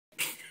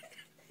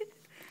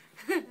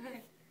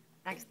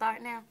I can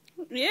start now?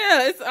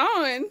 Yeah, it's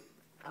on.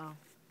 Oh.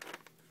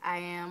 I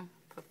am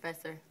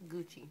Professor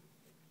Gucci.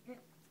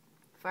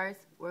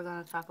 First, we're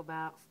going to talk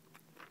about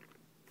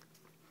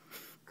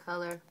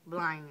color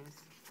blindness.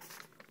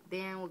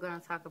 Then we're going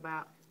to talk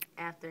about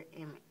after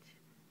image.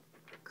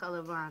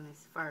 Color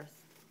blindness first.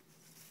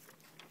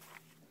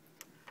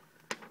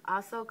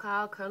 Also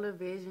called color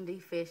vision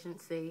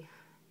deficiency,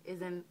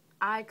 is an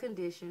eye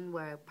condition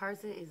where a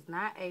person is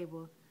not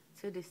able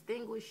to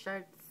distinguish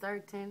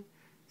certain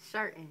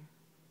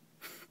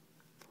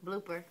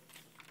blooper.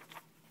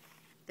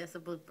 That's a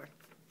blooper.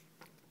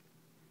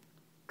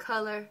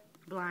 Color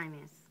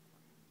blindness,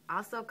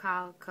 also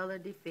called color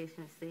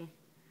deficiency,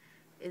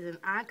 is an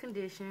eye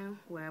condition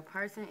where a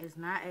person is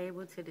not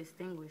able to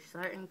distinguish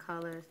certain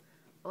colors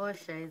or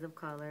shades of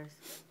colors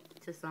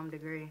to some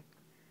degree.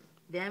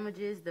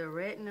 Damages the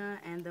retina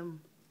and the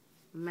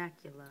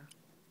macula.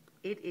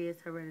 It is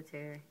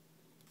hereditary.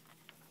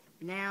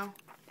 Now,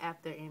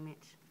 after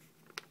image.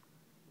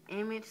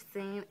 Image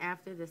seen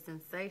after the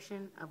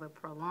sensation of a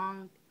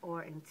prolonged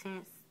or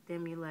intense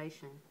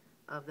stimulation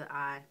of the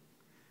eye.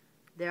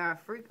 They are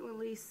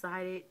frequently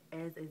cited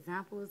as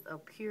examples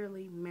of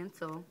purely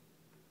mental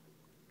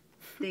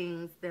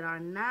things that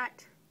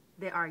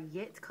are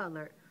yet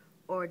colored,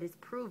 or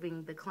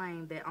disproving the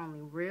claim that only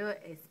real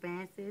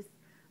expanses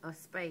of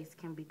space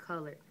can be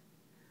colored,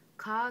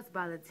 caused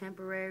by the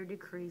temporary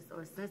decrease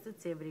or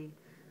sensitivity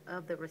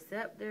of the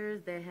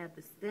receptors that have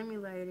been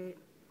stimulated.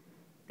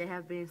 They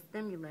have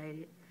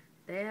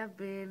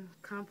been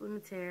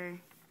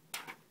complementary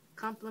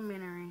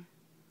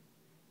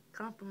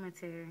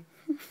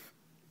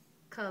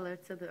color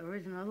to the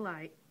original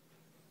light.